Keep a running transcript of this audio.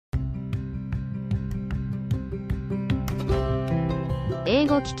英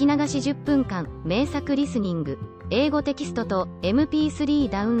語聞き流し10分間、名作リスニング、英語テキストと MP3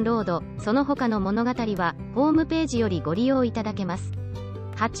 ダウンロード、その他の物語は、ホームページよりご利用いただけます。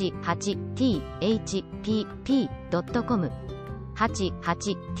88thpp.com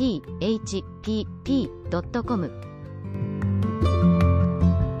 88thpp.com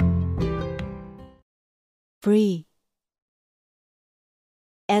Free.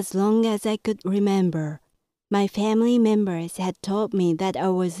 As long as I could remember, my family members had told me that I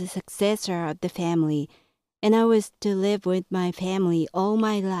was the successor of the family, and I was to live with my family all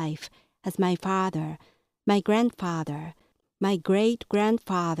my life, as my father, my grandfather, my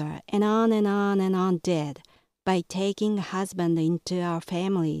great-grandfather, and on and on and on did, by taking a husband into our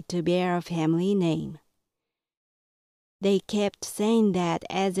family to bear a family name. They kept saying that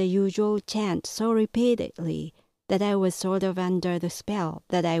as a usual chant so repeatedly that I was sort of under the spell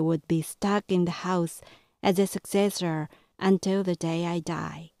that I would be stuck in the house as a successor until the day I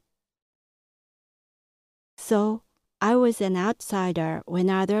die. So I was an outsider when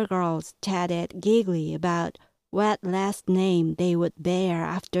other girls chatted giggly about what last name they would bear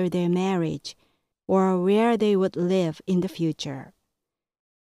after their marriage, or where they would live in the future.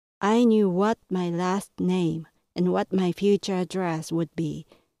 I knew what my last name and what my future address would be,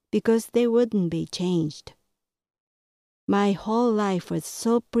 because they wouldn't be changed. My whole life was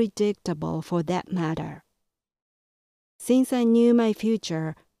so predictable for that matter. Since I knew my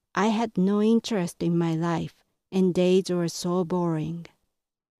future, I had no interest in my life, and days were so boring.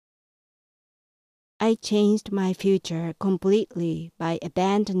 I changed my future completely by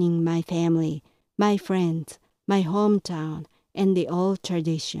abandoning my family, my friends, my hometown, and the old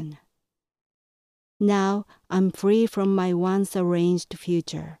tradition. Now I'm free from my once arranged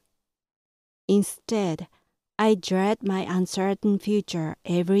future. Instead, I dread my uncertain future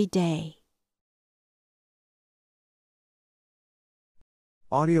every day.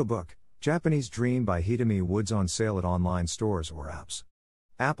 Audiobook, Japanese Dream by Hidemi Woods on sale at online stores or apps.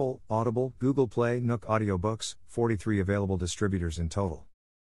 Apple, Audible, Google Play, Nook Audiobooks, 43 available distributors in total.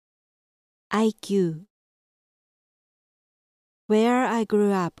 IQ. Where I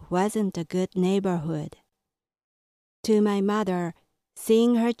grew up wasn't a good neighborhood. To my mother,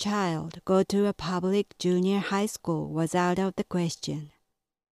 seeing her child go to a public junior high school was out of the question.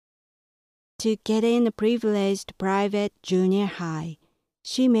 To get in a privileged private junior high,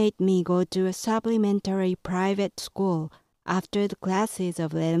 she made me go to a supplementary private school after the classes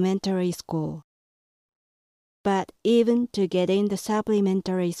of elementary school. But even to get in the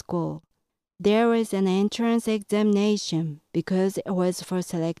supplementary school, there was an entrance examination because it was for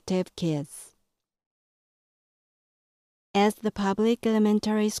selective kids. As the public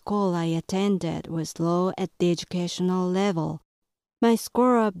elementary school I attended was low at the educational level, my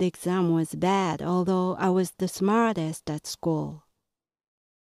score of the exam was bad, although I was the smartest at school.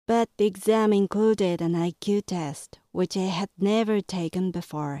 But the exam included an IQ test, which I had never taken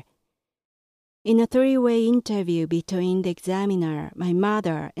before. In a three-way interview between the examiner, my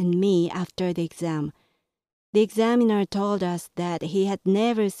mother, and me after the examiner told us that he had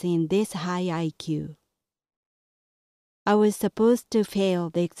never seen this high IQ. I was supposed to fail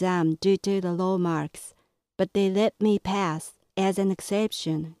the exam due to the low marks, but they let me pass as an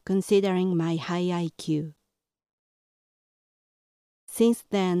exception considering my high IQ. Since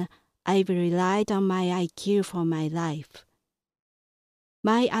then, I've relied on my IQ for my life.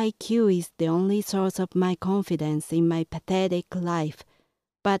 My IQ is the only source of my confidence in my pathetic life,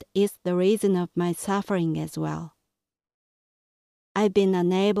 but it's the reason of my suffering as well. I've been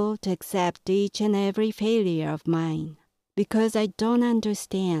unable to accept each and every failure of mine, because I don't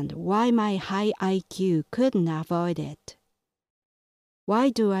understand why my high IQ couldn't avoid it.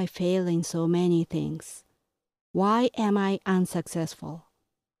 Why do I fail in so many things? Why am I unsuccessful?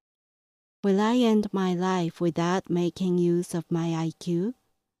 Will I end my life without making use of my IQ?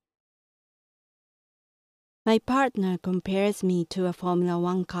 My partner compares me to a Formula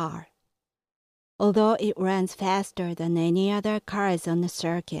One car. Although it runs faster than any other cars on the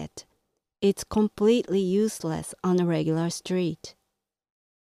circuit, it's completely useless on a regular street.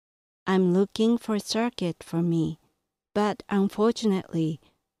 I'm looking for a circuit for me, but unfortunately,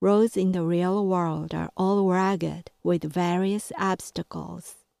 roads in the real world are all rugged with various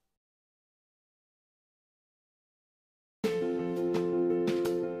obstacles.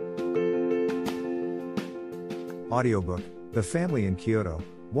 Audiobook, The Family in Kyoto,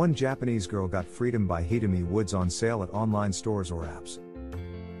 One Japanese Girl Got Freedom by Hidemi Woods on sale at online stores or apps.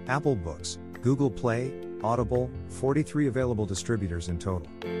 Apple Books, Google Play, Audible, 43 available distributors in total.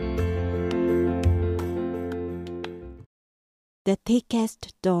 The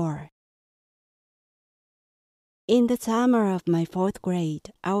thickest door. In the summer of my 4th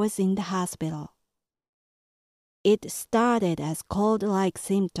grade, I was in the hospital. It started as cold-like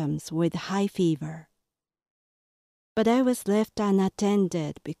symptoms with high fever. But I was left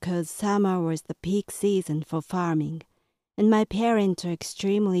unattended because summer was the peak season for farming, and my parents were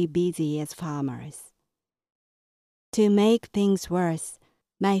extremely busy as farmers. To make things worse,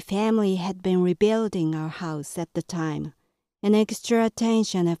 my family had been rebuilding our house at the time, and extra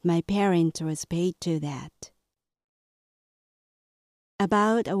attention of my parents was paid to that.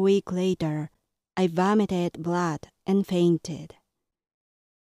 About a week later, I vomited blood and fainted.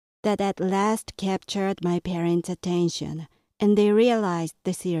 That at last captured my parents' attention, and they realized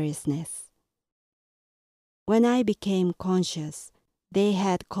the seriousness. When I became conscious, they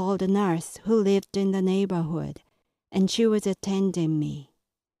had called a nurse who lived in the neighborhood, and she was attending me.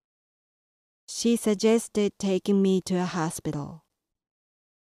 She suggested taking me to a hospital.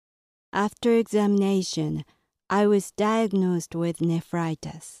 After examination, I was diagnosed with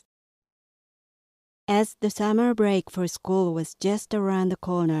nephritis. As the summer break for school was just around the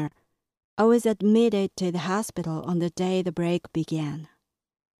corner, I was admitted to the hospital on the day the break began.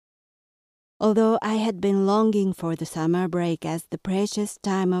 Although I had been longing for the summer break as the precious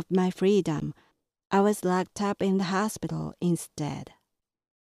time of my freedom, I was locked up in the hospital instead.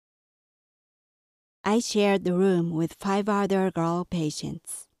 I shared the room with 5 other girl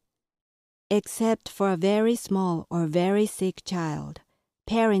patients. Except for a very small or very sick child,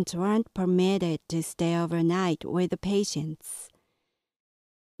 parents weren't permitted to stay overnight with the patients.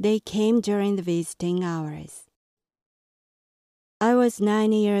 They came during the visiting hours. I was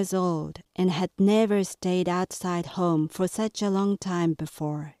 9 years old and had never stayed outside home for such a long time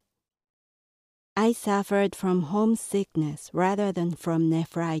before. I suffered from homesickness rather than from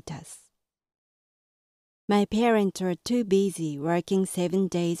nephritis. My parents were too busy working 7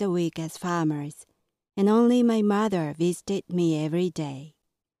 days a week as farmers, and only my mother visited me every day.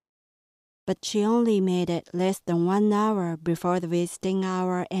 But she only made it less than 1 hour before the visiting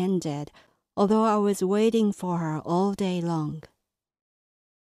hour ended, although I was waiting for her all day long.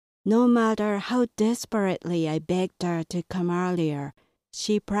 No matter how desperately I begged her to come earlier,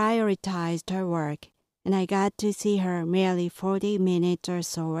 she prioritized her work, and I got to see her merely 40 minutes or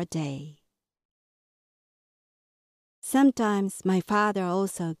so a day. Sometimes my father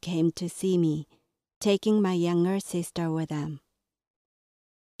also came to see me, taking my younger sister with him.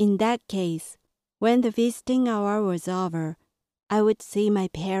 In that case, when the visiting hour was over, I would see my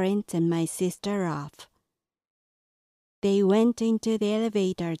parents and my sister off. They went into the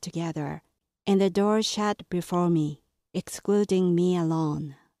elevator together, and the door shut before me, excluding me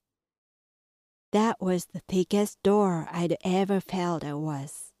alone. That was the thickest door I'd ever felt it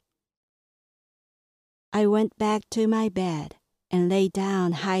was. I went back to my bed and lay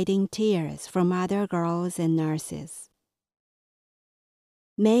down hiding tears from other girls and nurses.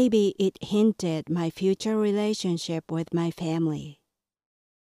 Maybe it hinted my future relationship with my family.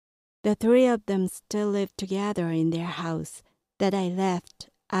 The 3 of them still lived together in their house that I left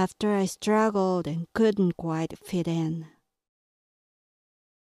after I struggled and couldn't quite fit in.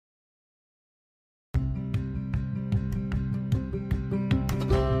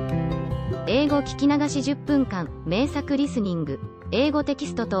 英語聞き流し10分間名作リスニング英語テキ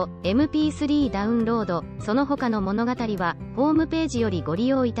ストと MP3 ダウンロードその他の物語はホームページよりご利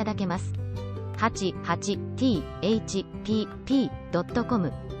用いただけます。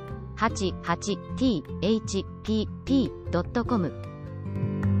88thpp.com 88thpp.com